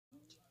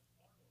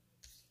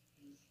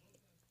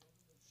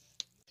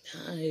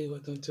Hi,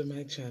 welcome to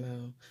my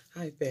channel.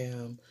 Hi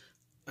fam.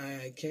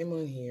 I came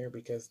on here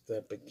because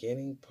the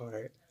beginning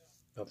part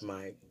of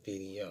my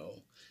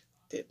video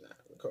did not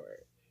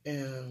record.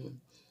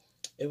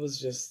 It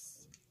was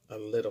just a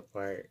little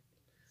part.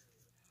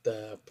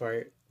 The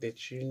part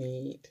that you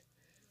need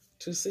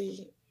to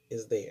see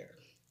is there.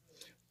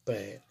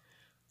 But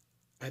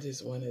I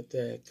just wanted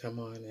to come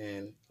on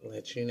and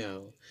let you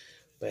know.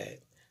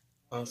 But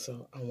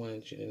also I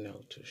wanted you to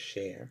know to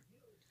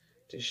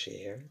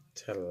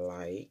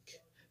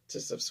like, to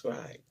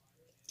subscribe.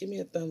 Give me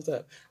a thumbs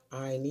up.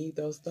 I need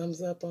those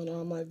thumbs up on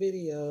all my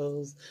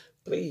videos,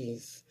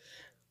 please.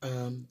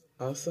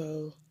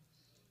 Also,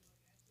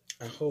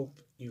 I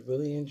hope you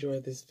really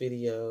enjoyed this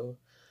video,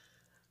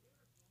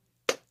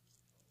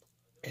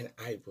 and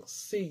I will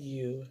see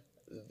you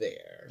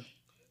there.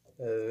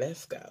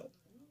 Let's go.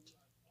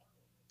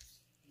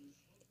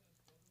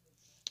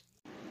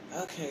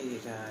 Okay, you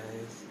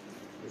guys,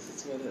 this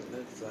is what it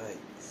looks like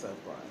so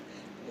far.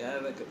 You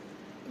gotta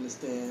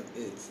understand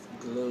it's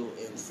glue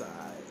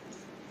inside.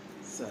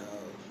 So,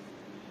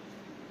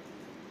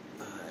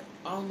 I'm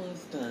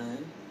almost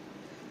done.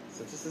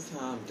 So this is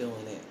how I'm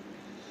doing it.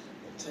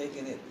 I'm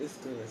taking it, this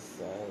glue is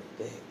so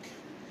thick,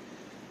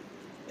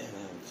 and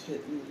I'm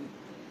putting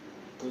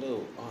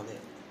glue on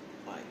it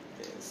like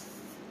this.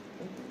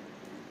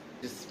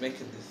 Just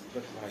making this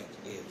look like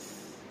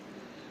it's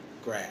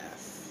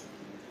grass.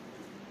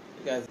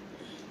 You guys,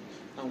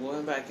 I'm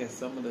going back in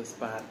some of the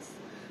spots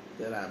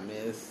that I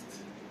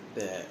missed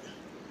that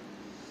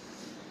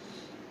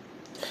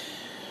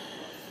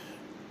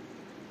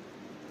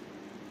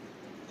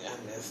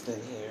in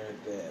here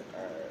that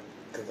are,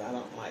 because I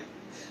don't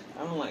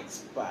like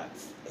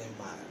spots in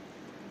my,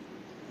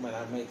 when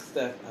I make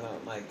stuff, I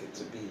don't like it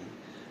to be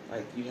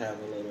like you have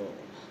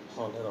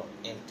whole little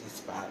empty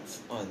spots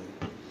on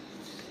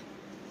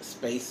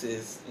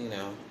spaces,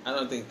 I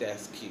don't think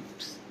that's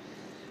cute.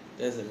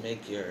 Doesn't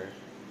make your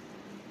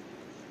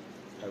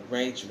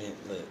arrangement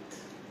look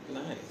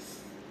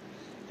nice.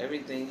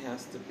 Everything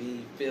has to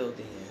be filled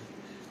in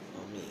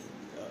on me,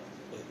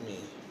 with me.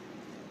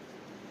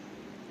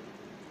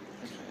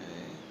 Okay.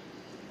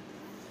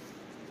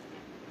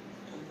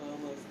 I'm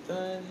almost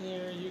done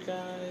here, you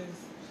guys.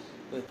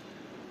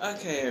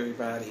 Okay,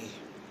 everybody.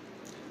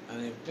 I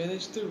didn't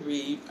finish the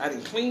reef. I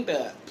didn't cleaned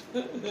up.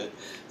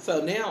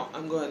 So now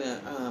I'm going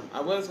to,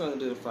 I was going to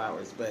do the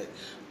flowers, but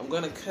I'm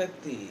going to cut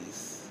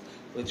these,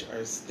 which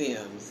are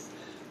stems,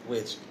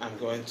 which I'm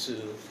going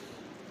to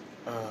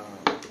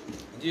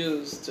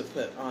use to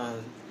put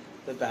on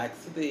the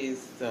backs of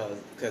these, so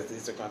because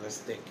these are going to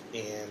stick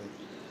in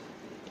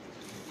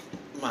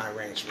my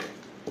arrangement.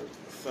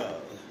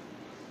 So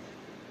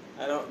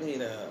I don't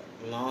need a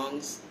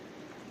long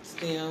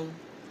stem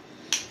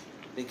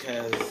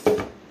because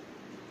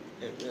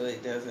it really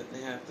doesn't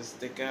have to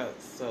stick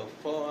out so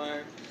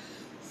far.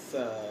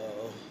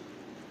 So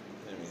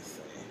let me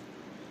see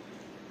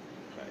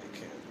if I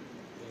can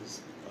use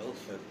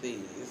both of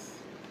these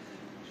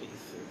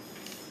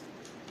pieces.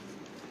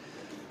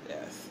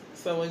 Yes.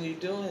 So when you're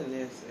doing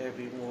this,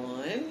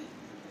 everyone,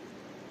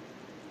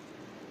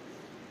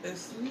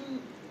 this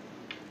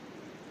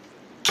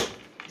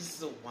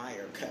is a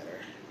wire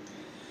cutter.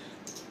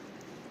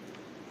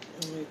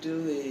 When we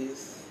do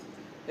these,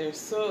 they're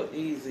so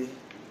easy.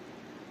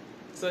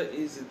 So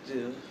easy to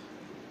do.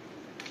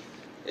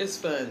 It's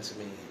fun to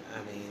me.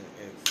 I mean,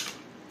 it's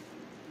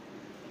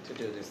to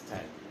do this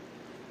type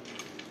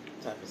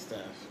of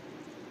stuff.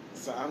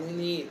 So I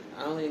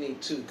only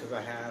need two because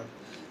I have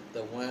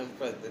the one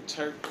for the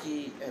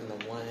turkey and the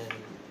one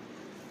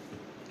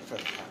for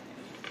the pie.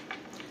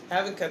 I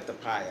haven't cut the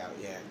pie out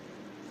yet,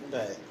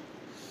 but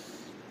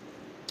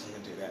I'm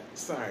gonna do that.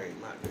 Sorry,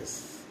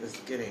 it's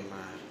getting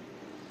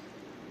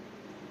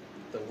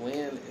the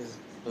wind is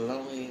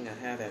blowing. I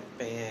have that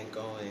fan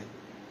going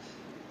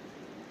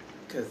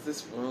because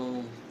this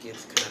room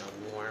gets kind of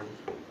warm.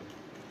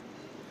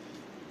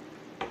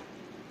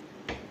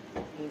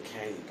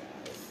 Okay, you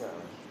guys, so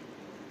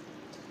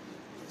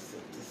let's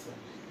set this up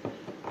here.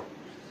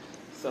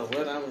 So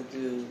what I'm going to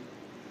do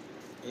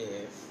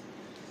is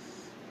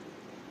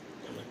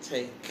I'm going to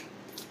take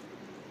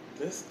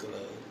this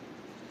glue,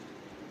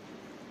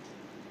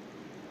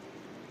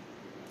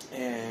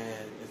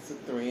 and it's a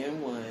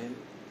 3-in-1,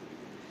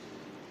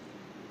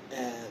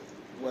 and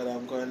what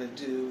I'm going to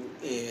do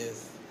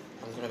is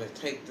I'm going to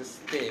take the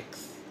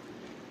sticks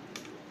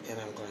and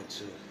I'm going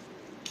to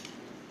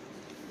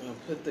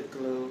put the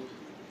glue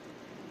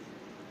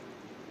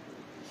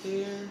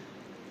here.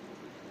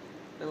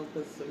 I'll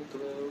put some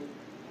glue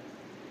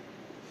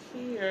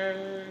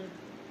here.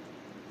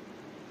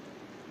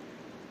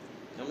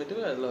 I'm going to do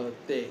it a little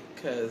thick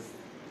because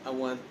I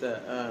want the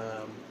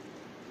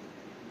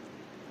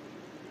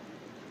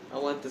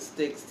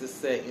sticks to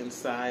sit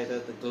inside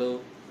of the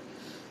glue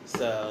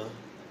so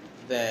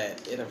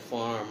that it'll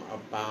form a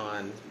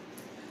bond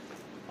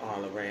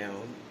all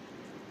around.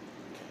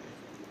 Okay.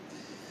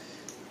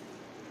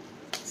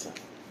 So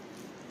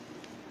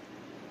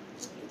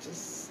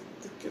just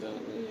stick it on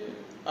here.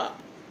 Ah,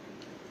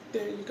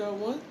 there you go,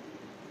 one.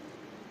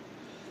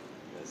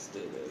 Let's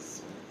do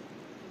this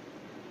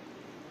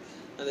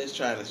one. I'm just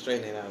trying to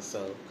straighten it out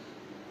so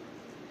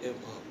it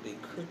won't be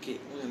crooked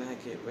when I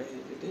get ready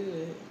to do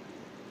it.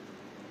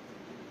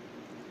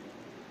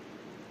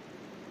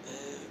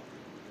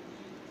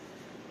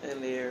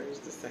 And there's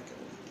the second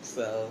one.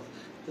 So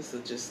this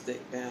will just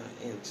stick down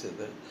into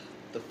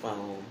the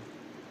foam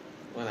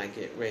when I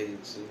get ready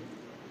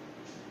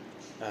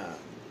to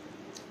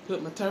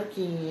put my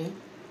turkey in.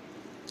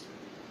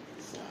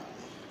 So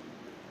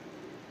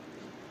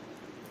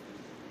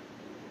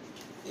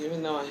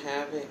even though I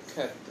haven't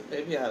cut,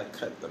 maybe I ought to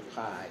cut the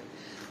pie.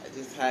 I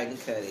just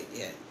hadn't cut it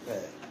yet,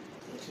 but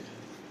okay.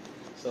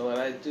 So what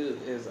I do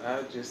is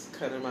I'll just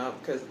cut them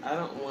out because I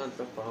don't want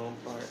the foam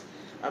part.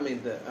 I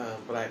mean the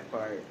black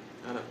part.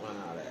 I don't want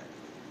all that.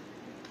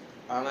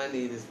 All I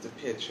need is the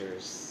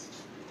pictures.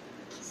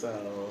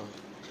 So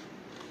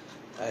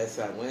as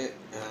I went,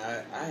 and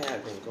I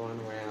have been going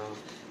around,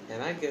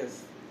 and I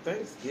guess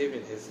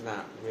Thanksgiving is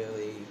not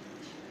really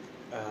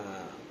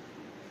a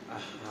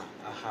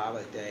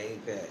holiday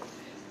that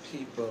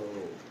people,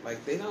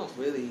 like, they don't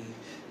really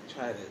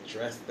try to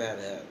dress that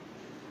up.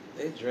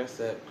 They dress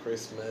up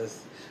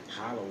Christmas,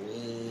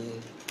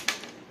 Halloween,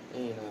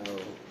 you know,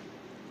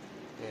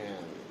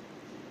 and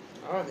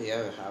all the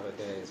other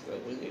holidays.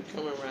 But when you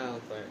come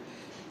around for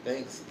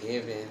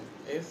Thanksgiving,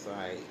 it's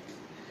like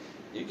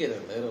you get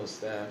a little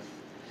stuff.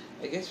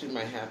 I guess you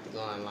might have to go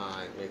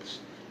online, which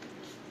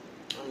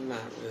I'm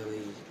not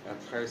really a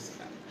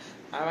person.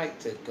 I like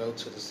to go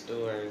to the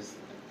stores,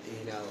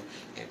 you know,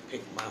 and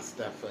pick my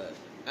stuff up.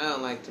 I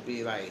don't like to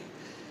be like,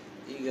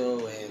 you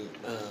go in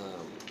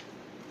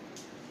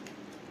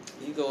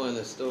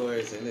the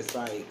stores and it's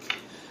like,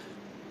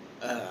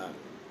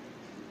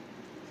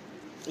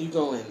 you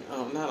go in,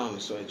 not on the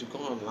stores, you go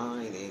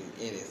online and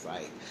it's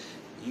like,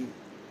 you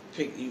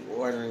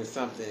ordering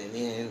something and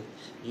then,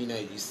 you know,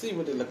 you see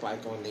what it look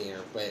like on there,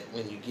 but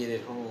when you get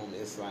it home,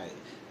 it's like,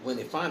 when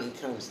it finally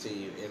comes to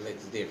you, it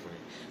looks different.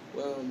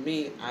 Well,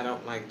 me, I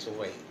don't like to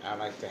wait. I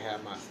like to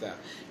have my stuff.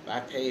 If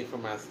I paid for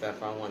my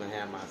stuff, I want to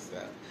have my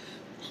stuff.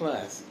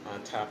 Plus,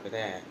 on top of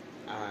that,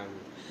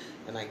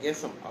 and I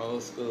guess I'm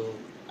old school,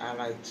 I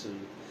like to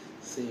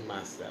see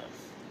my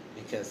stuff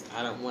because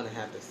I don't want to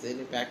have to send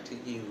it back to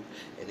you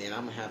and then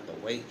I'm going to have to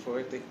wait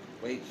for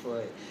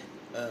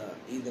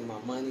either my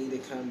money to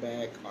come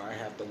back or I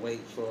have to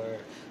wait for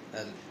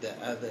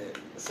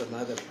some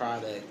other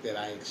product that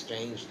I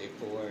exchanged it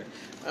for.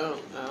 I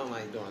don't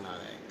like doing all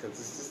that because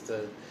it's just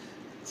to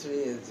me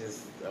it's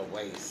just a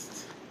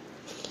waste.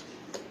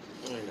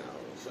 You know,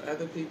 for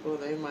other people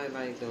they might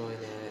like doing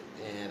that,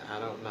 and I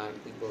don't knock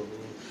people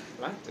who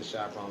like to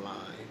shop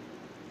online.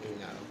 You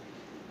know,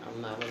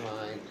 I'm not a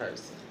online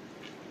person,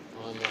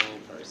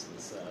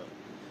 so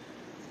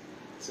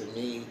to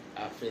me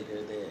I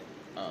figure that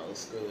old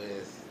school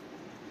is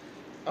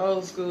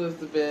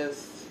the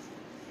best,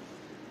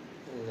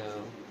 you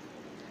know,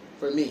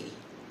 for me.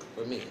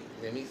 Let me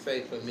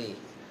say for me.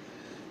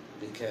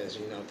 Because,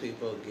 you know,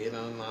 people get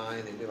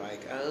online and be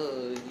like,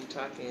 oh, you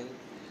talking,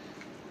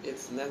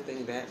 it's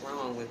nothing that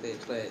wrong with it.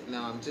 But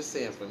no, I'm just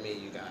saying for me,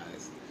 you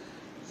guys.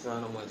 So I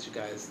don't want you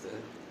guys to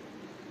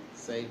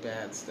say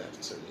bad stuff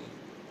to me.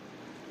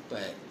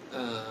 But,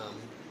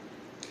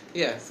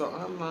 yeah, so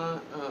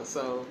online,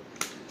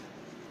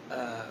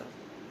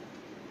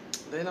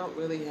 they don't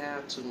really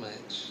have too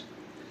much.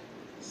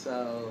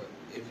 So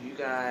if you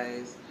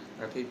guys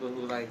are people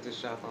who like to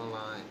shop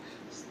online,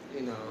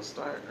 you know,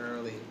 start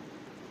early.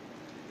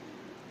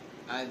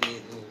 I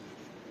didn't,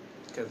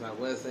 because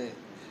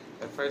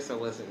at first I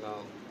wasn't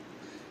going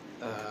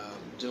to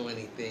do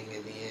anything,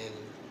 and then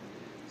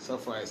so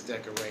far as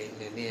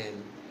decorating, and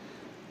then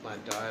my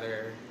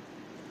daughter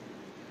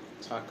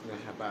talking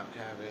about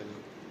having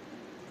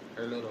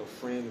her little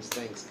friend's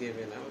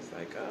Thanksgiving. I was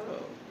like,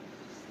 oh,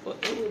 well,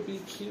 it would be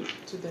cute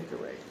to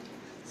decorate.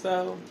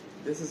 So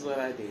this is what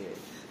I did.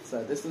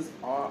 So this is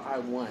all I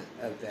want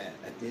of that.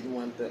 I didn't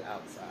want the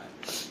outside.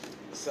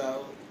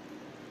 So,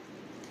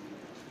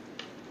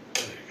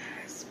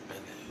 guys,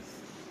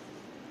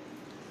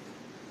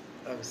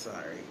 I'm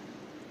sorry.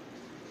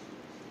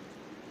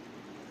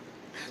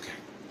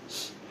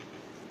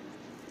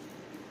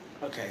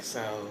 Okay,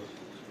 so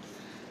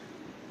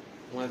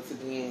once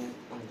again,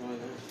 I'm going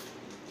to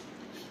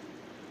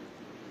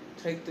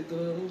take the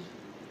glue,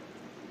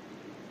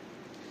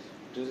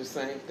 do the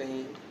same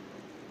thing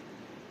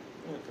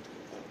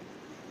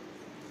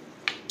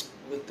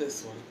with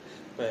this one,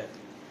 but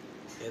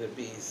it'll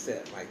be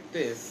set like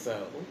this,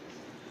 so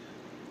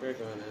we're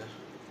going to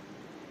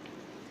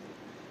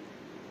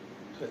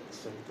put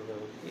some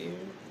glue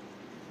here,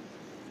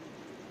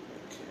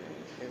 okay,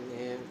 and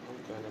then I'm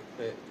going to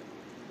put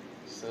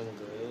some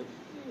glue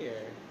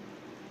here.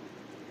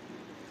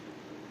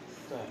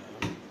 So,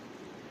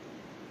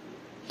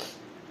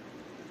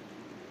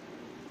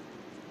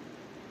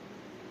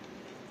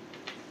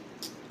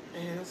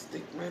 and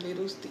stick my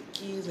little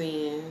stickies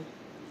in.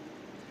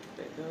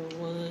 There goes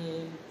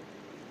one,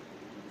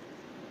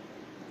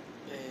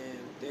 and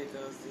there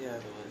goes the other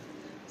one.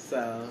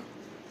 So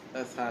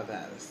that's how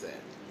that is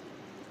set.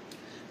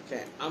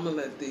 Okay, I'm gonna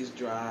let these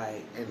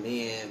dry, and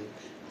then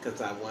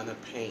because I want to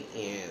paint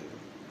in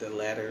the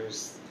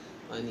letters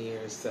on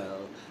here,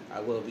 so I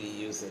will be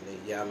using the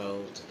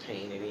yellow to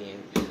paint it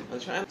in. I'm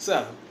trying.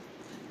 So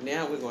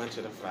now we're going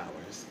to the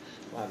flowers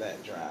while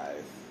that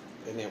dries,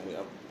 and then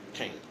we'll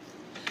paint.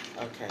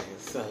 Okay,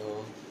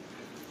 so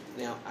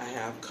now I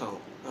have the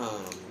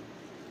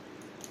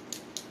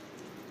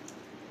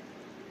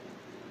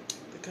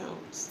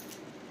cones.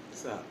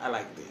 So I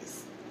like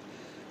these.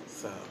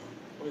 So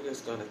we're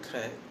just gonna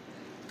cut,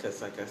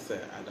 because like I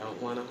said, I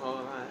don't want a whole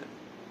lot.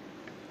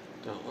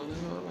 Don't want a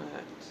whole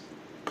lot.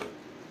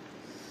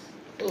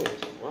 Oh,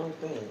 wrong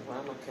thing. Why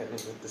am I cutting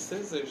it with the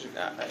scissors, you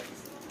guys?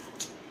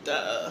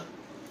 Duh.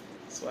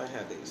 That's what I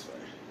have these for.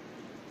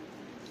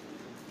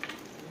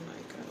 Oh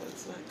my God,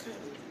 it's not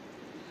cutting.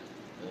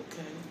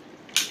 Okay.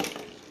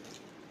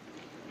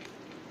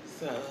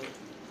 So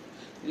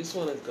you just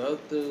want to go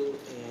through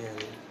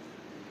and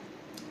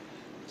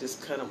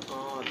just cut them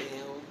all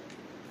down.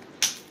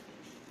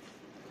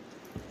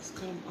 Just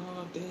cut them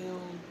all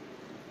down.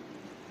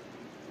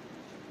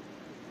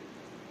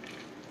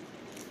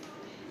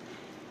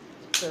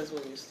 Because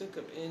when you stick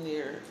them in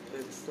there,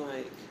 it's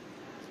like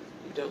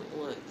you don't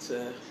want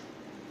to.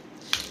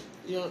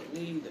 You don't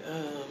need.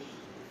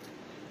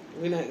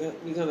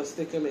 We're gonna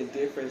stick them in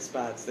different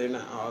spots. They're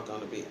not all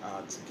gonna be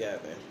all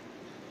together.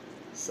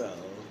 So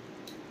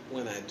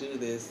when I do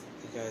this,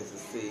 you guys will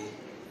see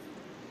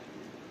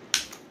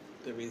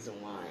the reason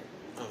why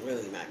I'm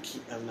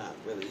not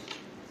really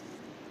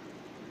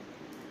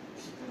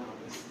keeping all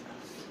this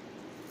stuff.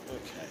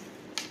 Okay.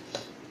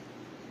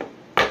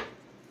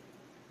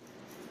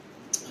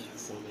 I have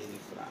so many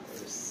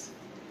flowers.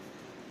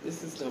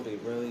 This is gonna be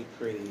really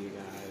pretty, you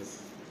guys.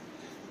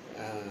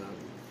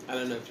 I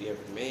don't know if you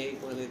ever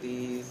made one of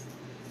these,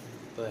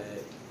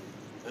 but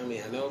I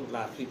mean, I know a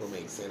lot of people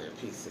make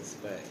centerpieces,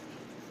 but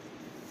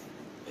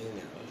you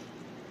know,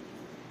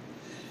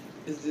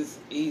 it's just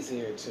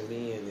easier to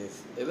me, and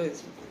it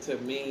looks, to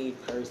me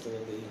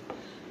personally,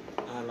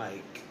 I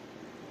like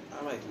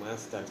my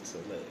stuff to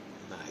look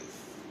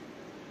nice.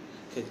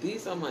 Cause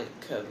these I might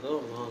cut a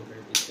little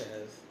longer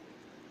because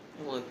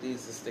I want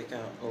these to stick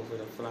out over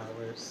the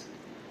flowers.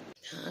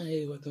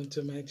 Hi, welcome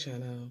to my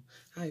channel.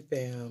 Hi,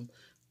 fam.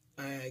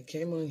 I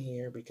came on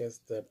here because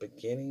the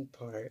beginning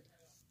part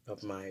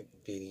of my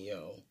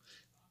video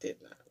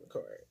did not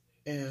record.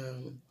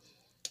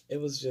 It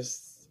was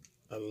just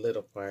a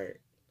little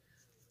part.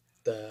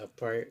 The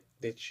part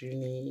that you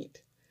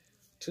need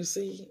to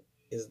see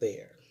is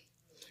there.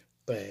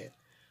 But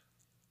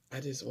I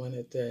just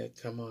wanted to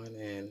come on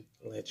and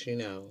let you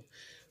know.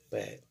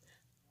 But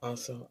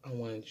also, I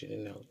wanted you to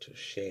know to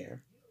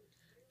share,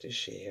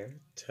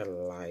 to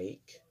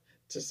like,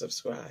 to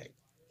subscribe.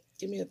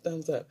 Give me a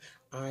thumbs up.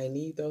 I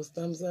need those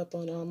thumbs up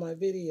on all my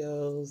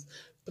videos,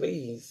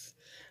 please.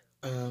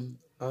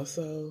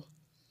 Also,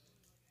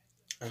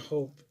 I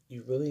hope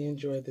you really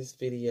enjoyed this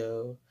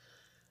video,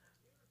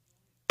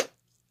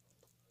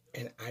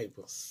 and I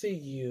will see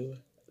you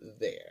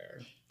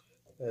there.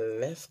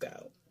 Let's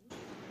go.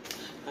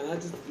 And I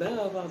just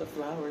love all the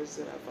flowers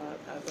that I bought.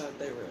 I thought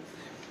they were,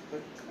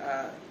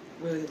 I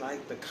really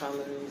liked the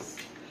colors.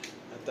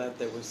 I thought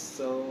they were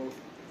so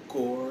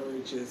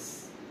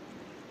gorgeous.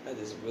 I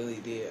just really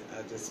did.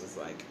 I just was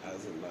like, I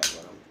was in love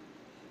with them.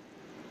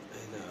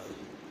 I know.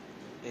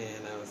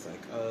 And I was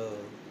like, oh,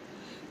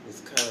 these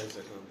colors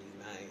are going to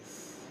be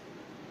nice.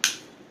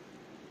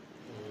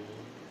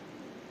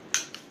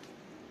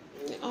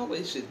 You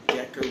always should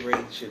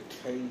decorate your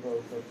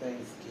table for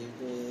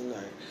Thanksgiving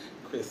or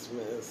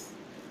Christmas.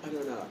 I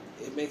don't know.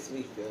 It makes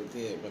me feel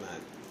good when I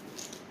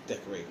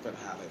decorate for the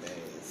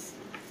holidays.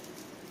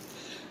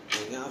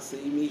 And y'all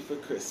see me for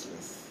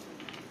Christmas.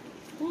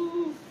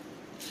 Woo!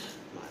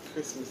 My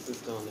Christmas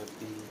is going to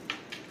be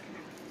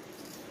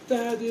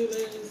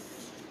fabulous.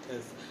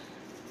 Because,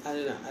 I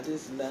don't know,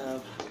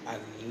 I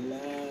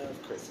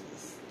love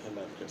Christmas. I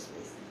love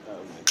Christmas.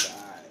 Oh my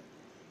God.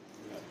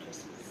 I love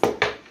Christmas.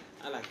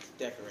 I like to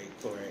decorate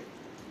for it.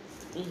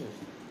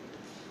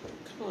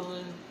 Come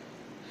on.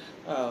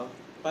 Oh,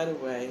 by the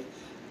way,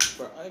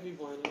 for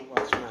everyone who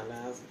watched my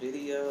last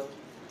video,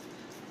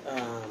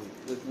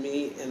 with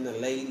me and the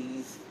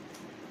ladies,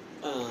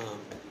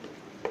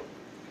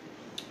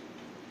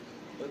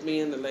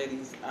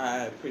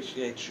 I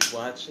appreciate you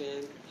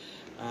watching.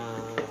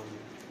 I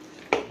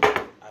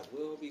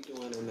will be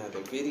doing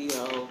another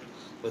video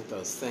with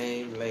those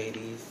same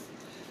ladies.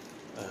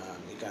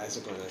 You guys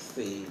are going to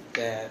see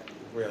that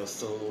real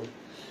soon.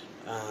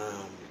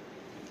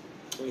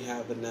 We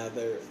have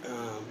another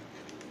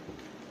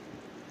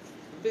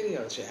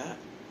video chat.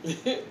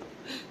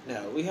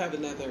 No, we have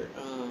another,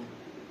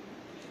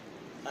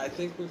 I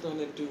think we're going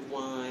to do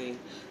wine,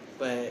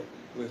 but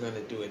we're going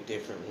to do a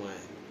different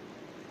one.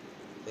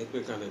 I think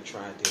we're going to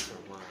try a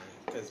different wine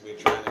because we're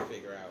trying to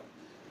figure out,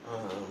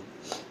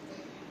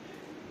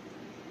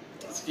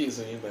 excuse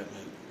me, but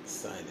my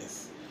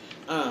sinus.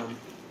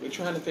 We're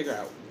trying to figure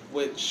out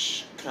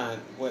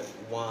what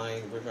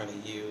wine we're going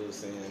to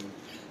use, and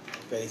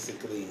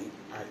basically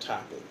our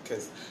topic,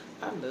 because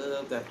I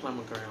love that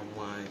pomegranate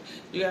wine.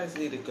 You guys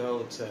need to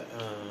go up to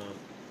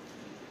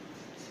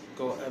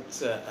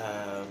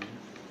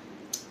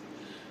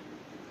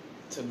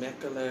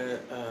Meckler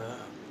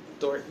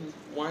Thornton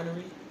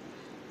Winery.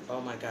 Oh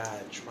my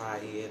God, try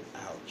it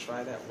out.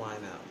 Try that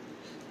wine out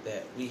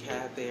that we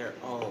had there.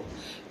 Oh,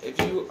 if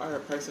you are a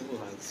person who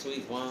likes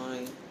sweet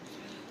wine,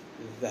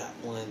 that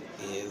one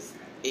is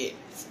it.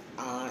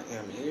 I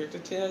am here to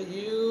tell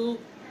you,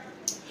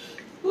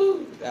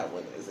 woo, that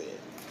one is it.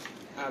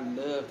 I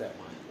love that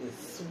wine.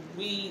 It's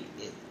sweet.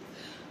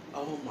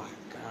 Oh my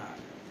God.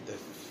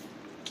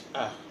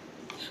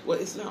 Well,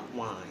 it's not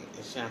wine.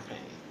 It's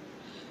champagne.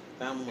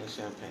 That one was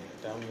champagne.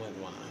 That one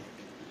wasn't wine.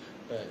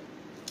 But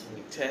let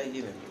me tell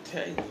you,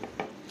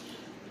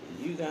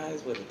 you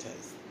guys would have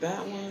tasted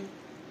that one.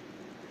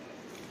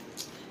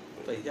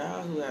 But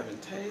y'all who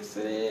haven't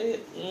tasted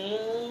it,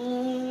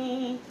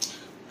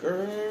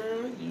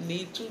 girl, you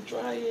need to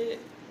try it.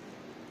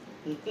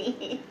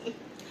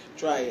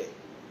 Try it.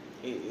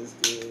 It is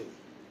good.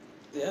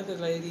 The other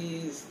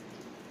ladies,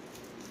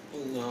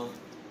 you know,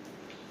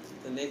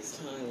 the next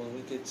time when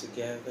we get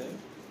together,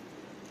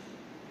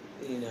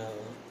 you know,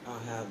 I'll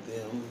have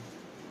them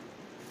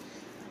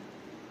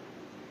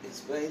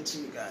explain to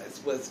you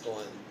guys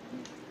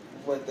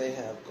what they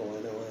have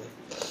going on.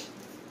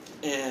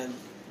 And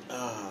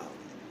a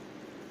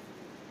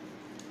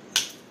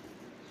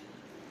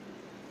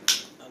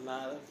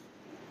lot of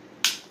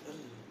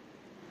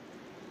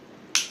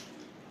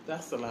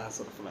that's the last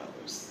of the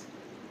flowers.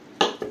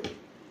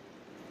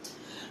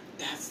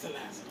 That's the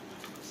last of the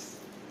flowers.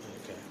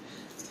 Okay.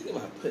 I was thinking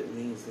about putting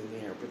these in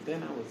there, but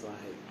then I was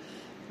like,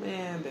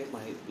 man, they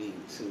might be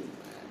too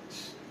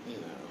much. You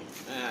know,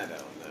 I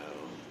don't know.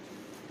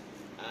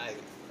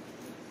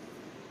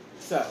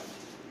 So,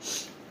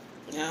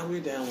 now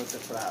we're done with the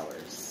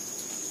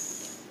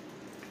flowers.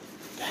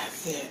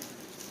 That's it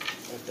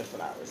with the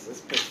flowers.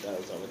 Let's put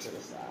those over to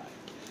the side.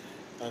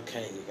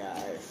 Okay, you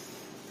guys.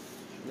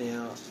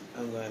 Now,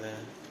 I'm going to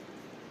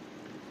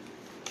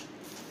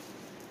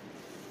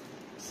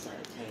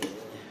start painting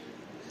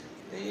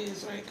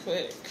these right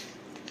quick.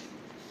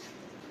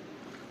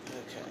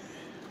 Okay.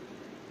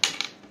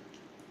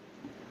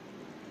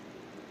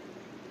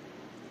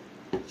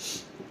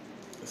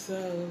 So,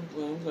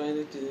 what I'm going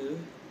to do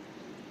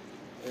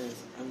is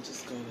I'm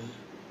just going to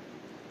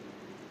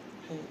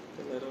paint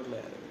the little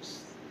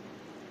letters.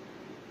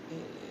 Yeah,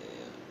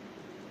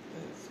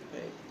 let's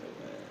paint the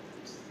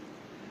letters.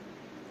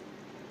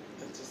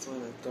 I just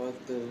want to go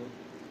through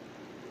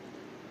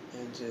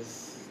and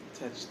just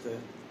touch the...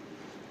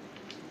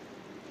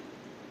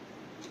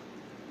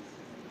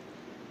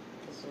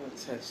 Just want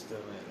to touch the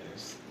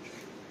letters.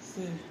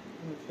 See, I'm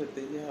going to put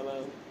the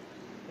yellow.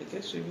 I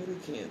guess you really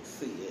can't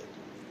see it.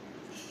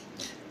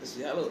 This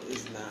yellow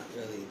is not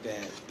really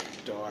that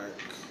dark.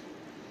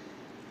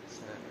 It's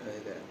not really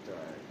that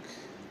dark.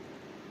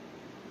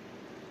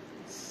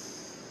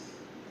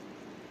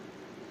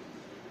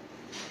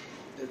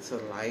 It's a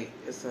light.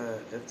 It's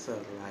a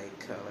light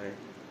color.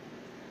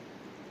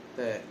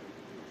 But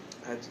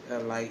a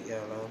light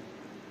yellow.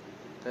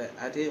 But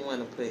I didn't want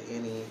to put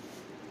any.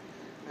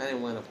 I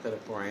didn't want to put a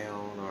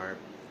brown or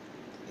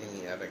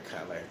any other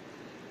color.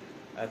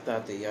 I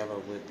thought the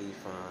yellow would be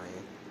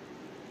fine.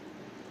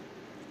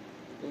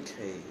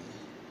 Okay.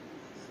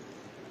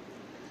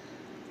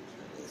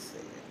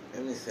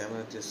 Let me see. I'm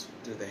going to just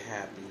do the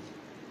happy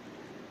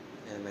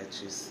and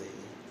let you see.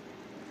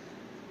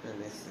 Let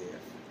me see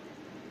if...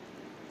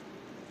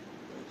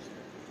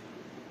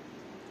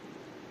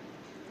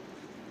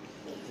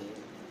 Okay.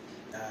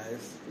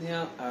 Guys,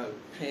 now I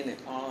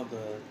painted all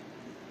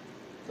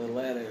the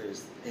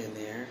letters in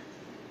there.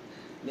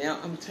 Now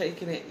I'm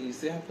taking it, you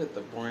see I put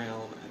the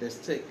brown, I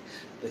just took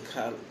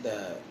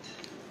the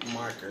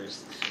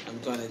markers. I'm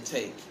going to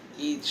take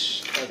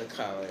each of the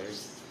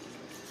colors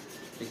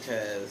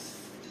because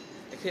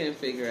I couldn't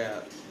figure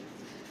out,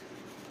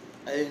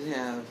 I didn't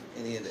have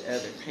any of the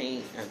other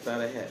paint. I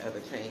thought I had other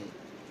paint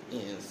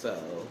and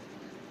so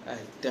I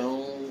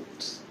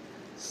don't.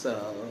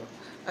 So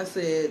I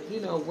said, you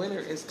know, winter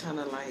is kind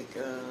of like,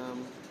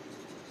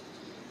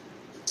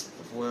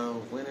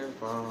 well, winter,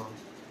 fall,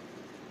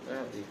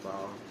 early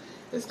fall.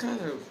 It's kind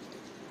of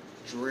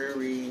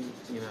dreary,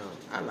 you know,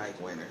 I like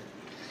winter.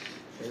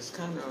 It's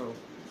kind of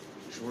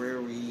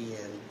dreary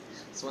and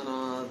it's when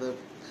all the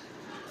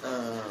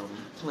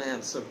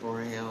plants are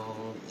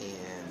brown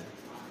and,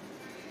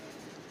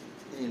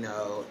 you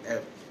know,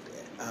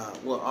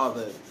 well, all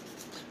the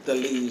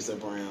leaves are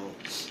brown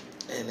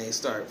and they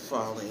start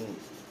falling.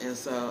 And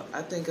so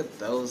I think of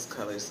those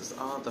colors as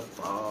all the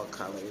fall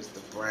colors,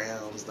 the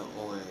browns, the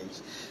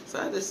orange. So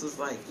I just was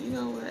like, you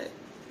know what?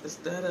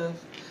 Instead of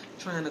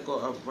trying to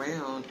go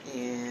around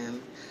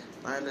and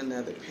find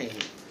another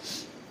paint.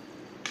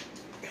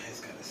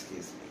 Guys, gotta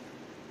excuse me.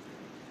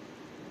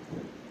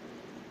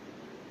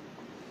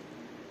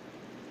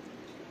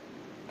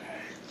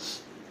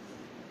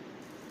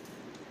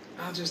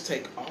 I'll just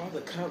take all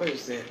the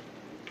colors that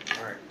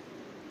are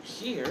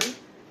here,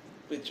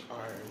 which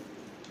are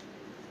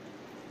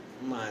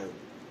my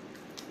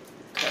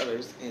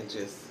colors and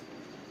just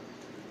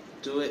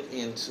do it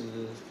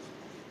into,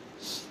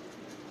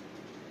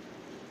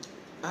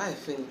 I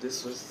think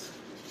this was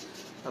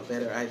a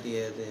better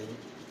idea than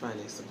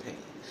finding some paint,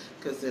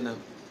 because then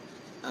I'm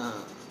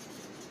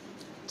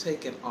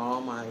taking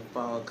all my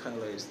fall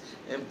colors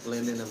and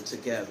blending them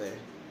together,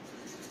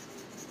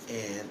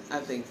 and I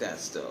think that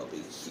still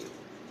be cute.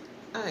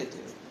 I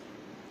do.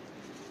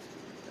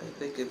 I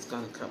think it's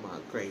gonna come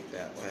out great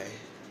that way.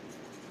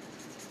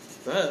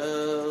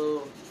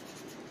 So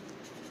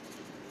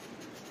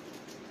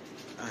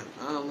I'm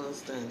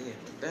almost done here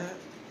with that.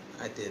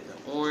 I did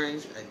the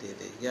orange, I did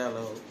the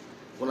yellow.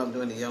 Well, I'm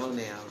doing the yellow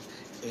now,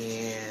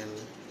 and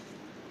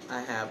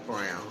I have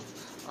brown.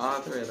 All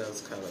three of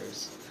those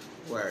colors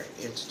were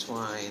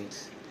intertwined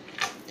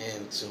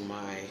into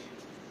my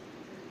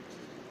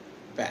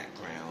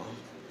background.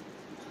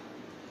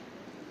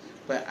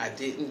 But I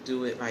didn't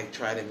do it like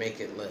try to make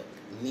it look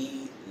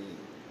neat, and,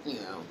 you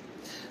know.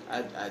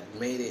 I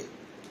made it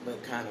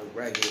look kind of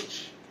rugged,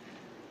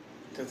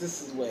 because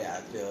this is the way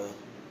I feel.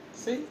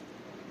 See?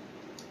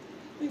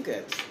 I think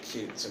that's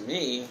cute to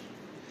me.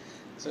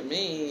 To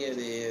me, it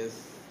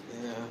is,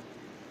 you know.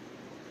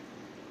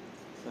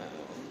 So,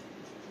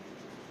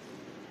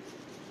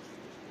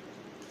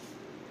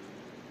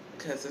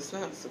 because it's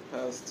not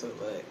supposed to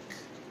look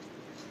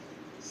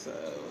so.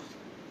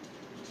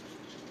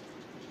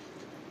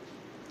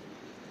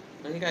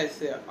 When you guys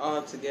see it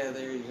all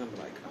together, you're gonna be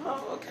like,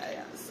 oh, okay,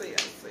 I see.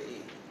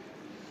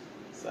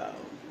 So,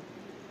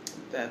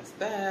 that's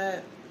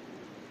that.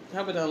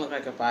 Hope it don't look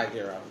like a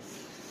 5-year-old.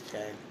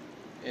 Okay?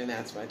 And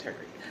that's my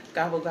turkey.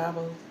 Gobble,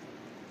 gobble.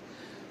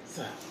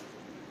 So,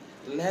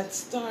 let's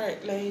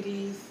start,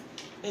 ladies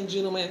and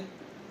gentlemen.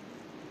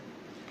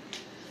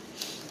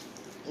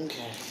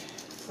 Okay.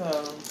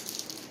 So,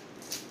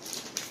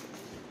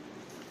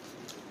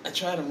 I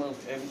try to move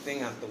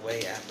everything out the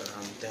way after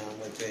I'm done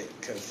with it,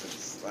 because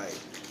it's like,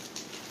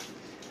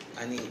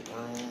 I need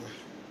room.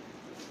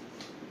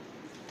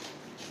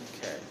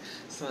 Okay.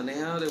 So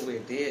now that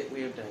we've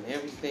done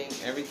everything.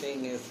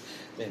 Everything has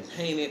been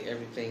painted.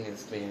 Everything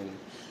has been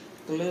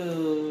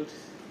glued.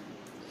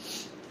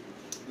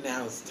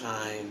 Now it's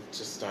time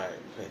to start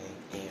putting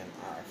in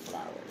our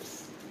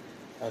flowers.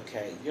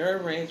 Okay, your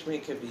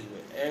arrangement could be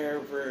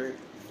whatever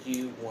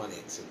you want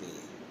it to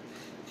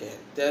be. It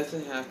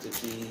doesn't have to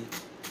be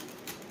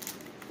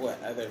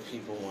what other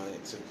people want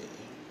it to be.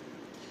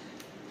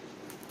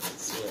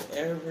 It's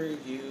whatever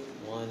you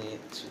want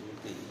it to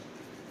be.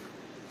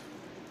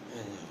 I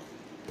know.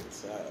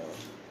 So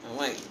I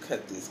might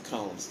cut these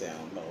cones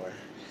down lower,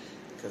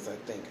 because I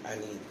think I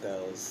need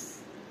those.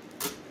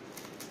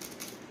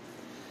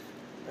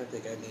 I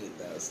think I need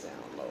those down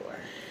lower.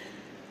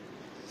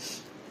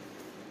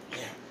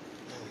 Yeah,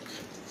 I'm gonna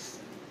cut these.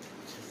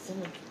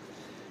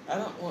 I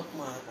don't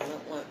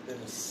want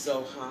them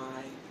so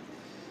high.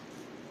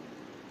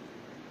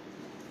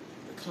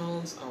 The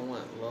cones I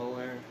want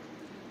lower,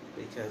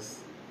 because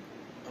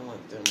I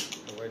want them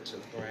lower to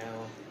the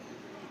ground.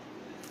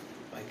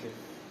 Like if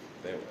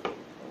they were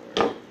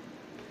lower.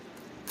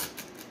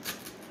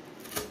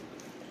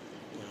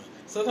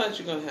 Sometimes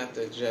you're gonna have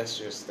to adjust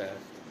your stuff.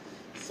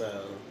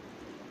 So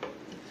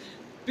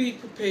be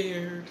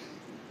prepared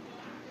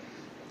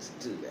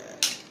to do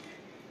that.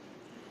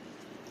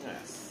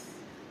 Yes.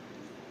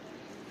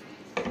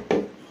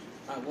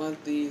 I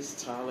want these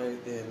taller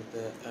than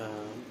the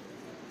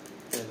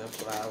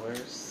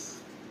flowers.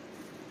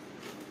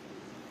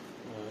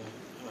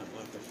 I don't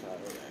want the flower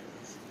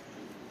diamonds.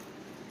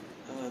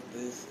 I want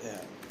this,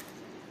 yeah.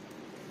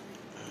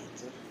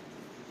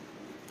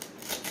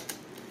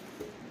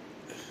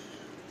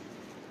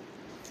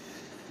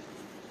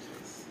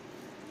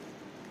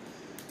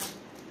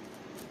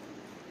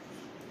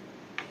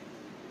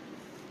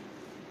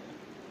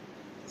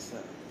 So,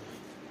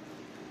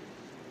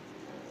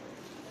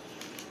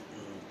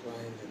 what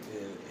I'm going to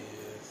do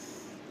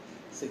is,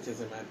 see, because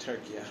of my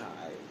turkey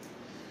hide.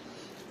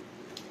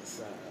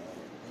 So,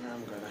 where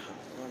I'm going to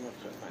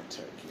put my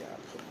turkey, I'll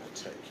put my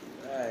turkey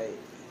right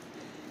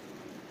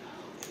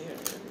here,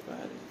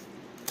 everybody.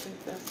 I think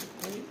that's a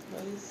great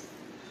place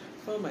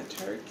for my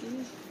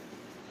turkey.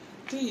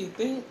 Do you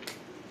think?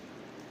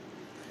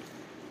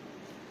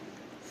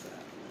 So,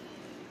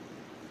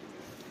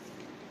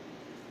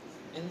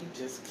 and you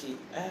just keep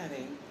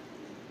adding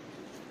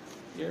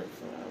your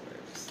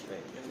flowers.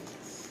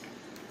 Things.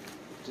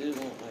 I do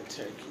want my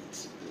turkey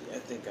to be, I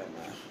think I'm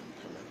going to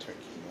put my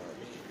turkey more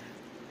over here.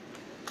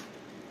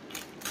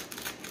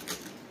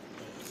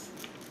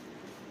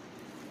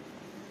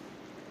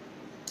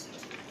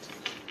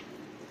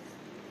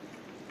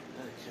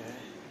 Okay.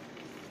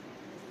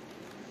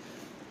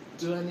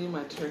 Do I need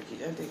my turkey?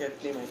 I think I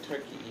need my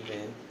turkey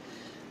even.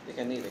 I think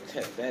I need to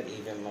cut that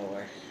even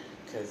lower,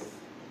 because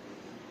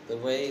the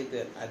way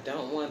that I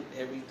don't want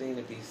everything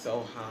to be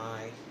so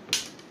high.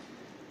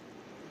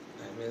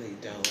 I really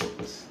don't.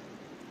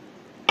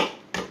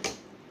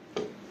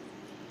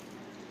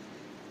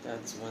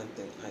 That's one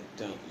thing I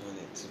don't want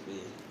it to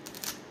be.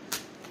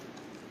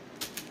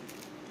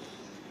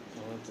 I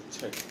want the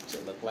turkey to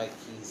look like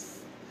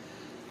he's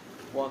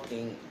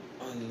walking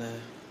on the,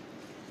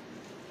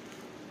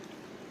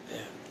 yeah,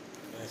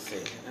 let's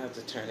see. I have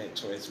to turn it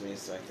towards me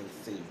so I can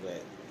see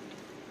what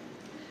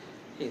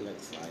he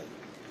looks like.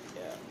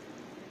 Yeah.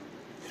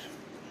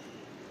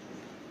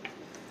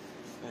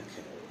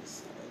 Okay,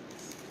 so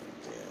let's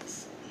put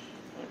this.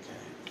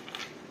 Okay.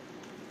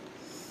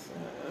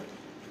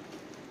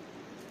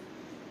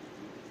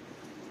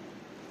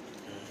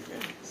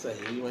 So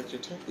you want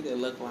your turkey to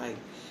look like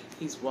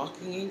he's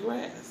walking in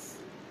grass.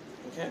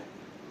 Okay?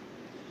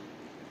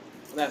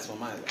 That's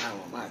what I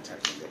want my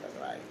turkey to look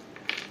like.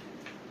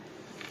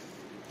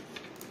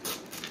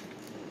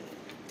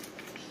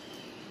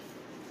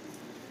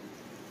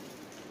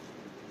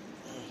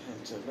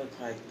 And to look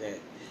like that.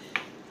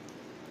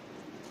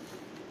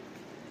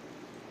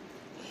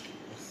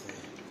 Let's see.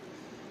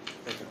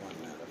 I think I want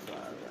another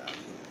flower out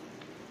here.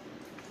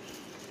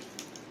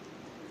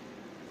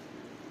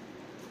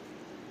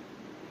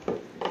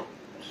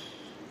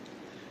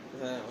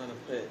 I don't want to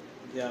put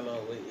yellow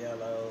with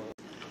yellow.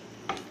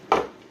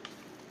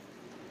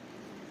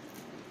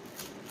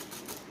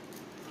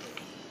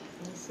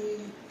 You see?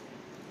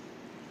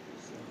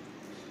 So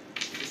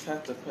you just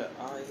have to put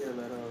all your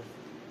little,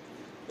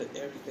 put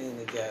everything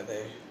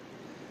together.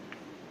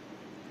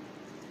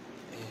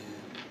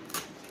 And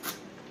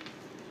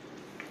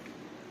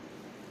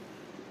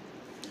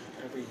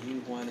however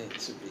you want it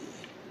to be.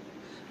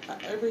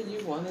 However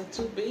you want it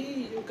to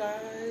be, you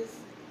guys.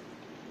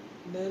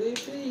 Let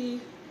it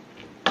be.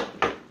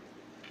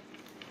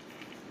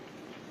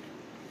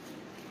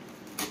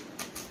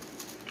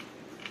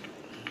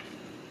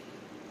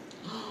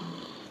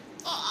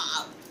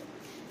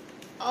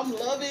 I'm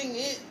loving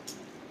it.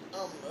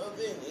 I'm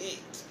loving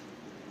it.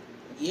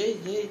 Yeah,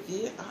 yeah,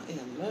 yeah. I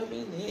am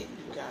loving it,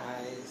 you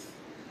guys.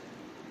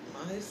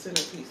 My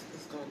centerpiece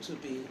is going to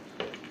be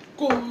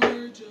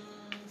gorgeous.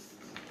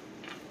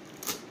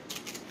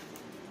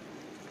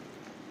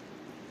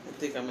 I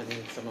think I'm gonna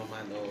need some of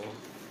my little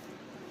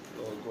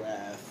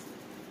grass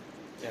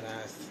that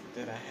I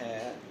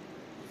had.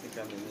 I think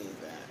I'm gonna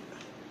need that.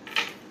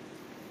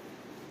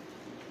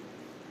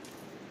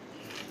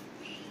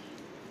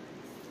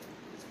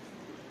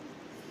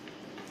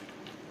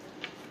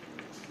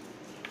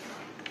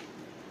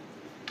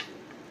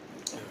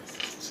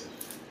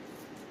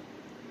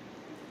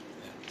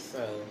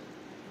 So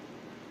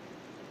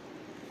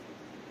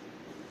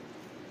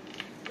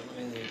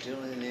when you're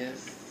doing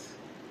this,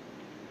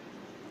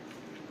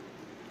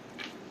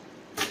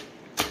 oh,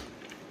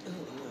 I'm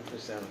gonna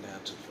push that one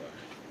down too far.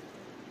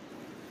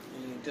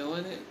 When you're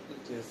doing it, you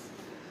just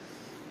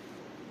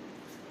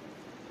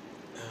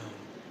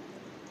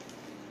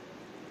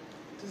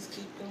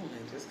keep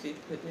going. Just keep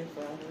putting your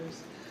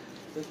flowers,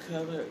 the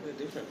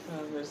different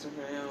flowers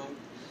around,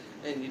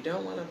 and you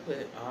don't want to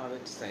put all the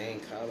same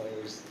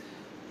colors,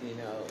 you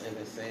know, in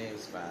the same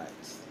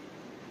spots.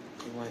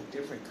 You want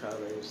different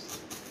colors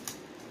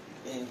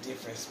in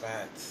different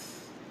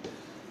spots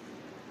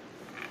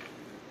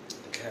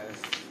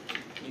because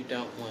you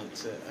don't want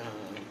to,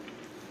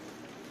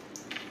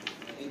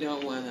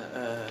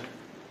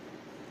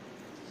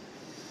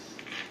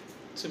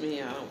 to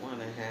me, I don't want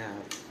to have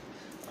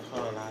a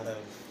whole lot of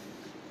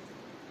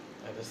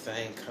the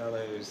same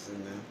colors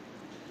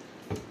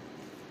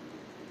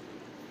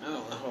I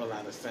don't want a whole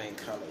lot of same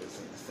colors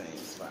in the same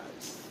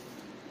spots.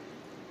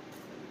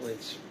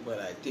 Which, what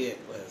I did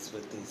was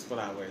with these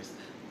flowers,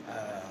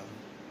 I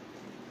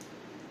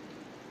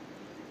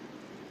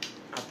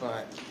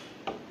bought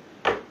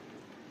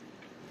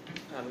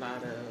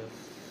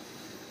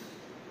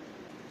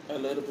a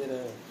little bit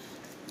of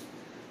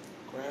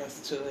grass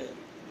to it.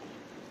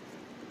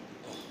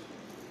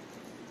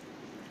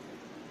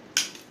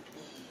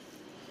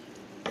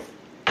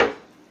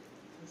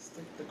 Let's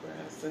stick the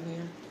grass in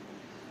here.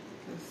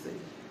 Let's see.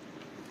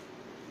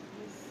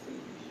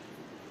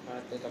 I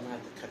think I'm gonna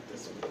have to cut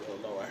this one a little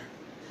lower.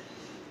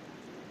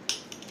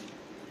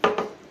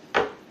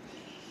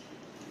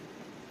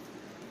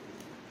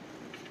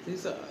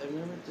 These are,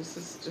 remember, this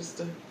is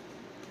just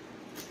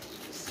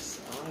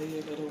all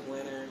your little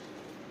winter.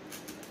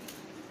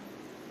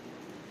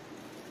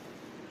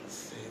 Let's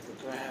see, the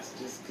grass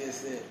just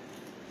gives it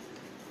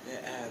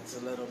adds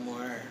a little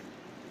more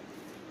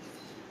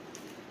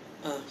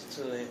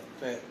to it,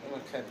 but I'm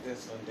gonna cut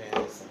this one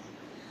down some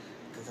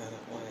because I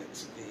don't want it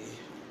to be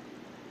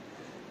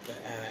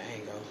at an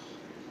angle.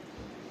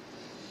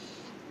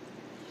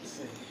 Let's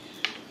see,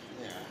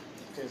 yeah,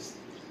 because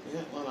you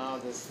don't want all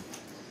this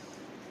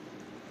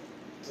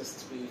just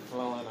to be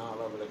flowing all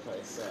over the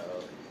place.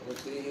 So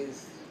with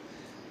these,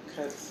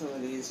 cut some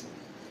of these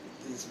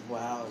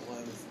wild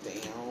ones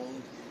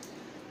down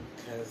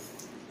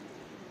because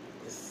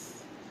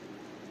it's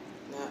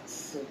not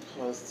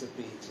supposed to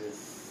be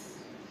just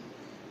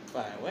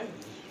far away.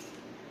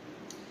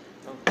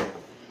 Okay,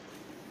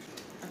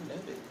 I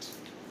love it.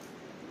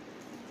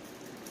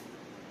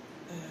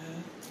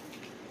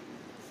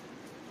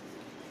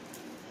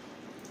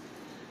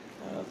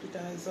 I hope you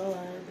guys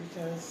are,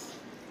 because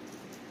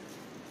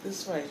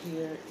this right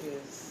here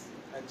is,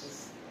 I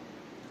just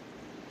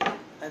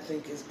I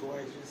think it's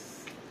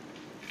gorgeous.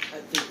 I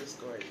think it's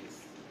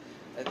gorgeous.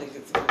 I think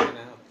it's coming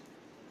out.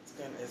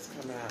 It's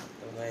coming out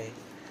the way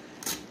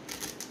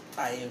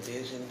I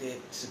envisioned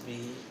it to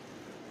be.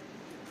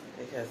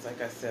 Because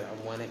like I said, I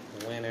want it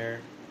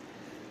winter.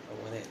 I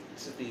want it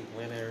to be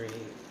wintry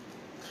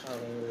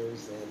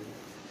colors, and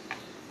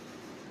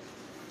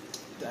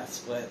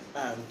that's what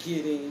I'm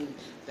getting.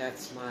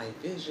 That's my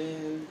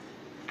vision.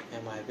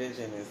 And my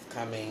vision is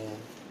coming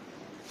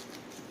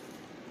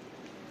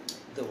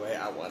the way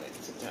I want it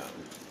to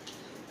come.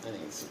 I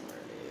need some more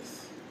of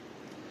this.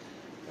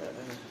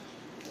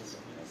 This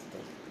one has the...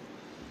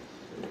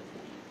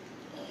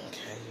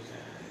 Okay, you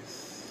guys.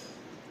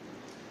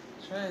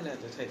 Trying not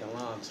to take a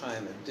long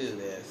time to do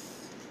this.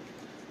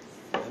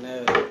 I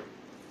know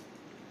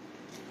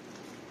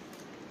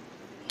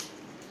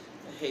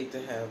I hate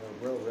to have a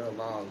real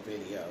long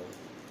video,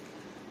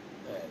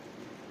 but I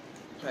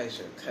probably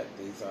should cut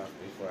these off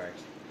before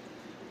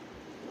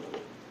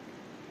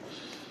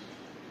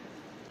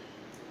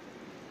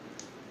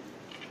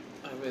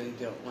I really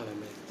don't want to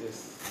make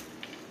this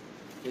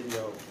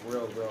video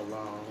real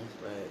long,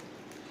 but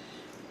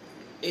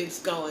it's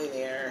going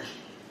there.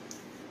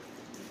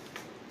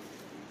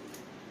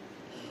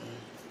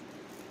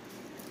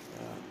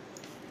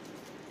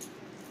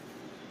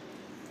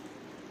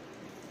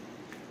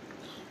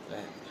 But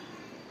I'm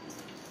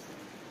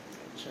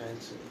trying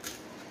to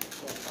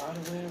go all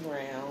the way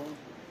around,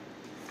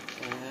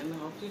 and I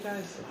hope you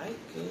guys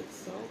like it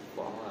so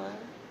far.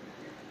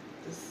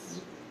 This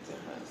is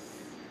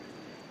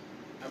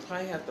I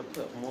probably have to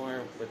put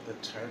more with the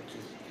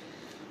turkey,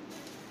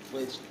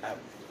 which I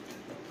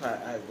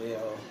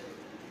will.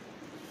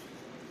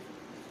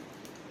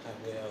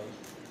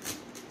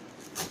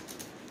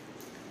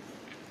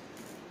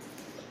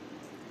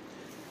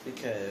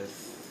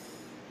 Because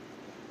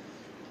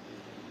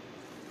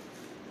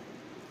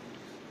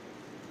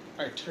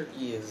our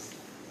turkey is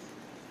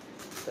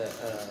the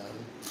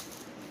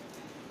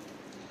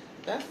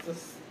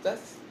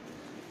that's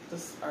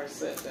our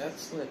set.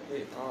 That's what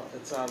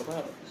it's all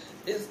about.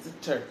 It's the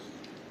turkey.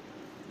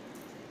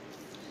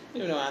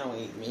 Even though I don't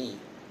eat meat,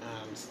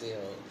 I'm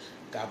still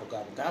gobble.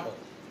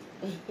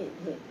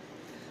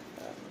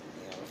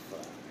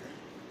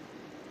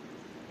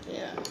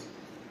 Yeah.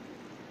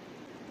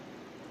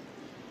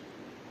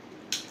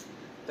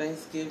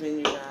 Thanksgiving,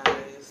 you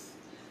guys.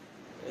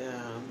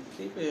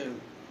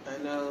 I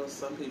know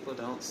some people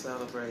don't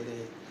celebrate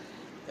it.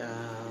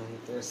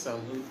 There's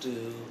some who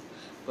do,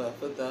 but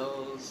for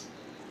those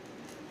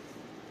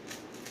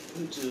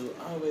who do,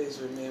 always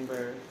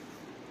remember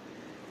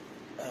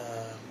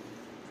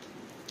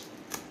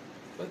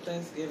what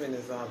Thanksgiving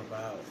is all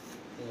about.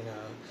 You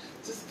know,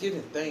 just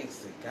giving thanks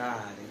to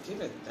God and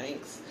giving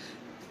thanks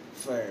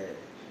for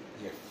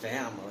your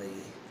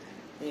family.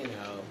 You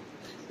know,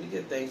 we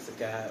give thanks to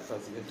God,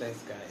 supposed to give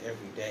thanks to God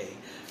every day,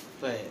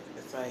 but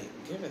it's like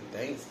giving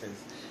thanks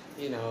because,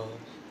 you know,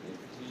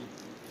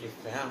 your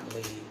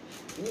family,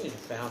 you and your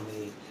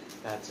family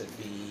got to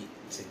be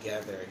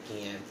together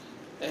again.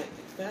 And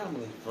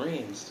family,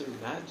 friends too,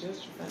 not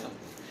just your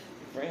family,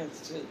 your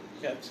friends too.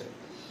 You got to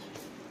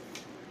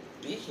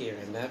be here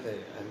another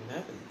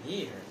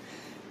year,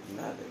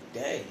 another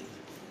day.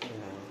 You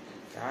know,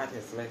 God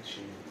has let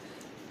you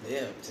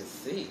live to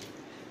see.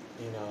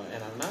 You know,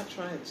 and I'm not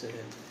trying to.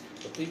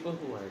 The people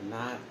who are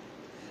not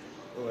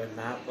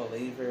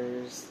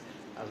believers,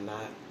 I'm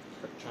not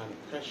trying to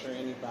pressure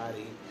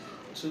anybody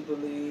to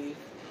believe.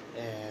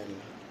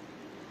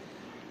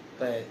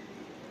 But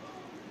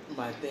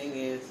my thing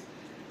is,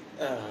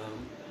 if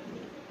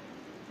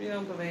you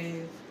don't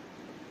believe,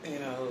 you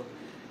know,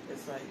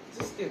 it's like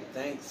just give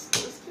thanks.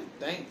 Just give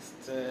thanks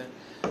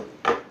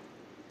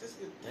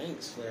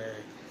for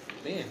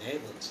being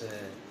able to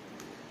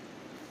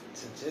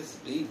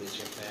just be with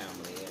your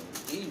family and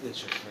be with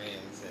your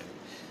friends and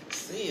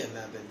see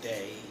another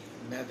day,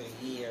 another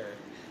year,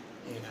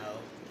 you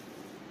know.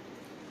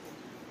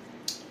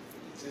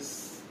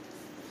 Just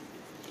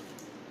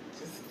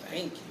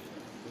thank you,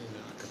 you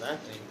know, because I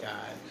thank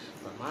God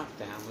for my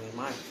family,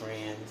 my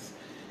friends,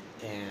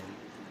 and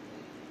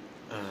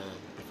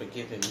for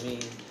giving me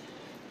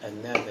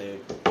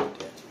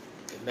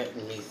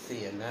letting me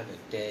see another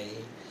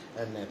day,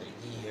 another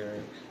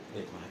year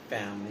with my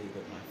family,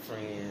 with my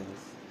friends,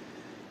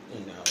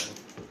 you know,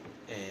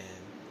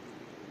 and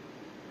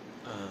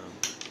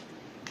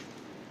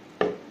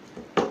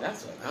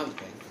that's what I'm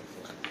thankful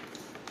for.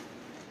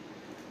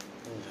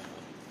 You know,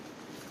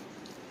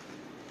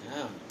 I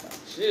don't know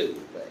about you,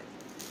 but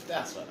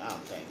that's what I'm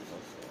thankful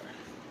for.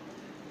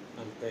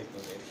 I'm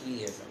thankful that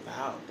He has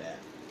allowed that,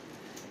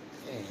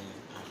 and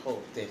I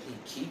hope that He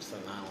keeps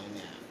allowing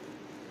that.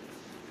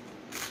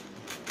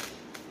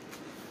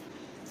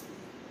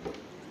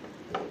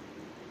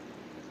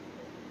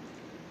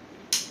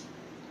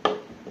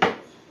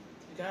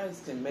 You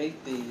guys can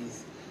make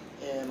these,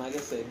 and like I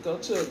said, go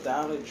to a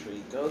Dollar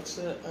Tree. Go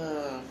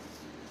to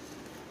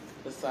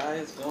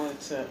besides going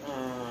to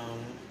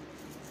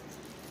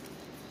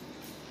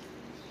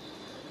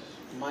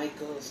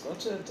Michael's, go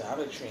to a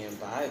Dollar Tree and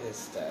buy this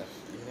stuff.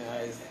 You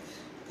know,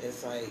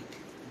 it's like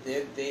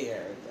they're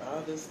there.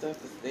 All this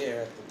stuff is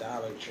there at the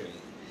Dollar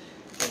Tree.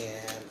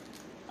 And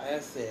like I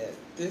said,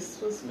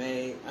 this was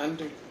made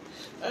under,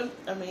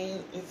 I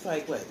mean, it's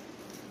like what,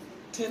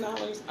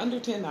 $10? Under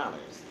 $10.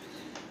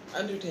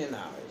 Under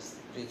 $10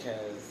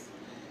 because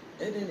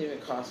it didn't even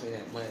cost me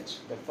that much.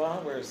 The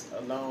flowers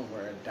alone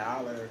were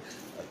 $1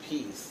 a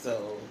piece.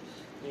 So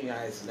you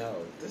guys know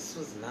this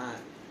was not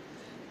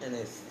an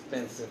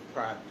expensive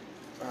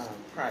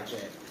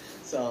project.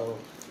 So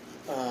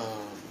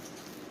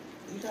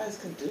you guys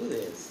can do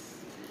this.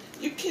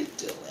 You can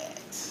do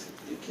it.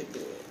 You can do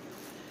it.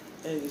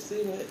 And you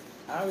see what?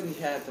 I already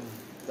had them.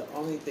 The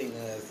only thing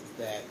is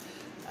that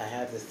I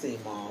had the sea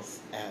moss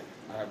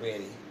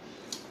already.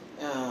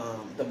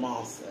 The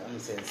moss, I'm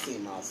saying sea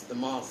moss. The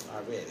moss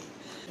already.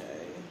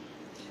 Okay.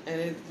 And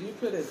if you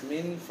put as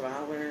many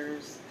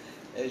flowers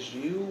as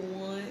you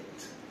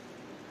want,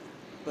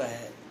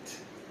 but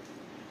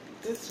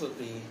this would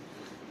be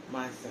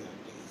my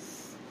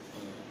centerpiece.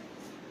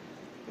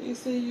 You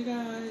see, you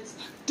guys?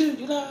 Do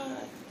you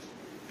like?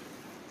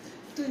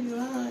 Do you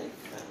like?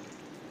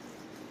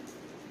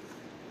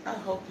 I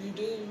hope you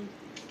do.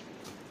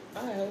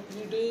 I hope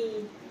you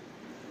do.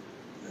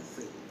 Let's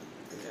see.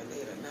 I think I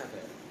need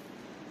another.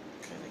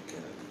 Can I get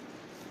it?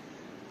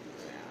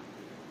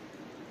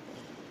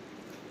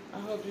 Yeah. I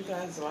hope you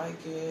guys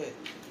like it.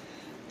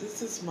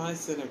 This is my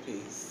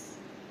centerpiece.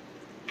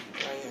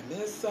 Right on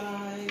this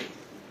side,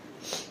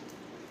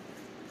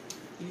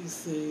 you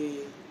see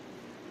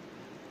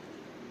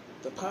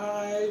the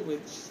pie,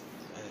 which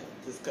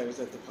this covers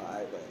up the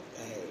pie, but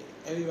hey,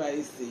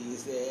 everybody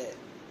sees it.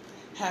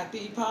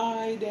 Happy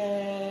Pie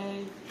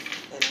Day.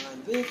 And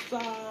on this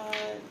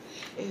side,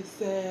 it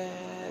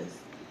says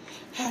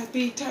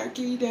Happy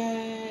Turkey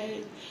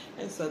Day.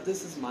 And so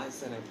this is my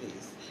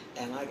centerpiece.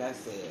 And like I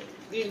said,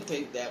 didn't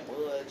take that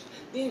much.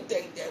 Didn't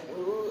take that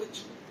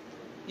much.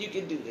 You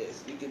can do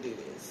this. You can do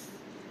this.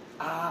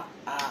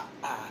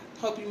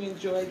 Hope you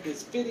enjoyed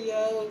this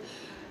video.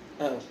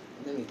 Oh,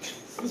 let me,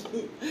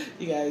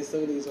 you guys,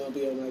 some of these won't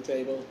be on my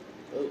table.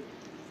 Oh,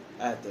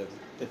 I have to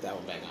put that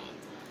one back on.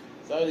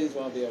 Some of these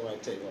won't be on my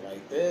table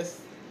like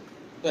this.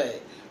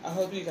 But I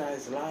hope you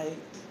guys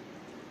liked,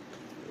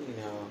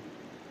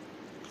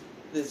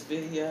 this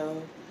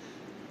video.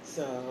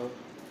 So,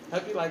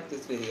 hope you liked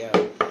this video.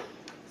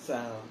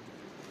 So,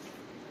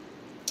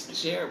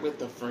 share it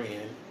with a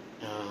friend.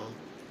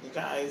 You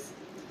guys,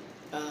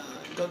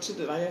 go to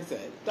the, like I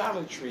said,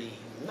 Dollar Tree,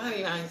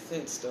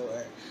 99-cent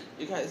store.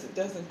 You guys, it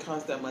doesn't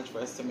cost that much for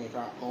us to make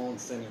our own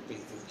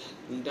centerpieces.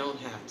 We don't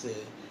have to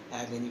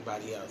have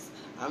anybody else.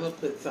 I'm going to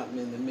put something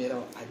in the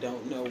middle. I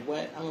don't know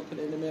what I'm going to put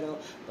in the middle,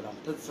 but I'm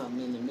going to put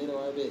something in the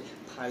middle of it.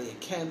 Probably a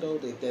candle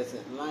that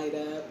doesn't light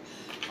up,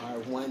 or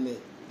one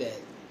that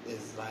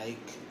is like,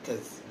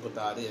 because with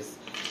all this,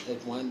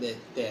 it's one that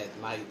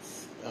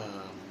lights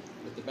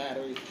with the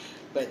battery.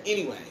 But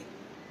anyway,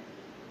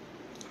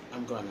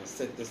 I'm going to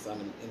set this on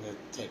in the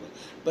table.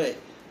 But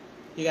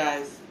you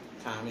guys,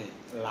 comment,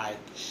 like,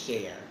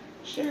 share.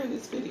 Share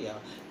this video.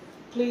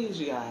 Please,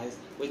 you guys,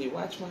 when you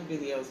watch my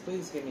videos,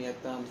 please give me a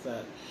thumbs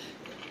up.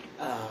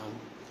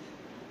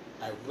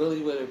 I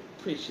really would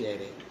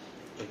appreciate it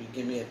if you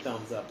give me a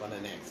thumbs up on the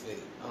next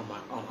video,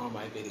 on all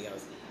my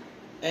videos.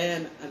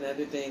 And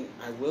another thing,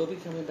 I will be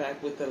coming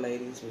back with the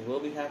ladies. We will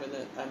be having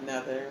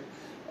another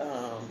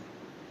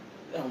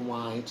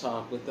wine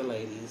talk with the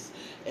ladies.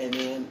 And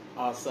then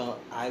also,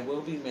 I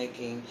will be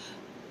making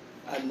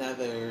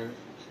another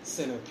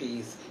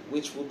centerpiece,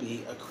 which will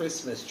be a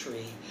Christmas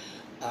tree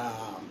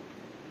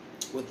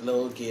with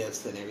little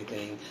gifts and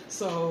everything.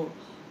 So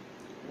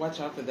watch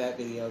out for that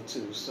video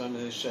too. So I'm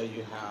going to show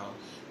you how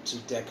to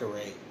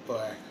decorate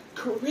for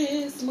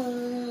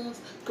Christmas.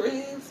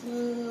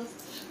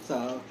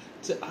 So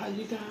to all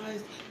you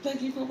guys,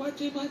 thank you for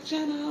watching my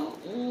channel.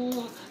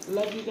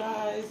 Love you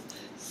guys.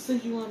 See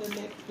you on the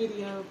next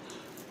video.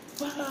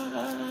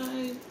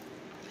 Bye.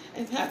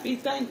 And happy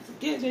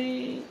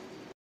Thanksgiving.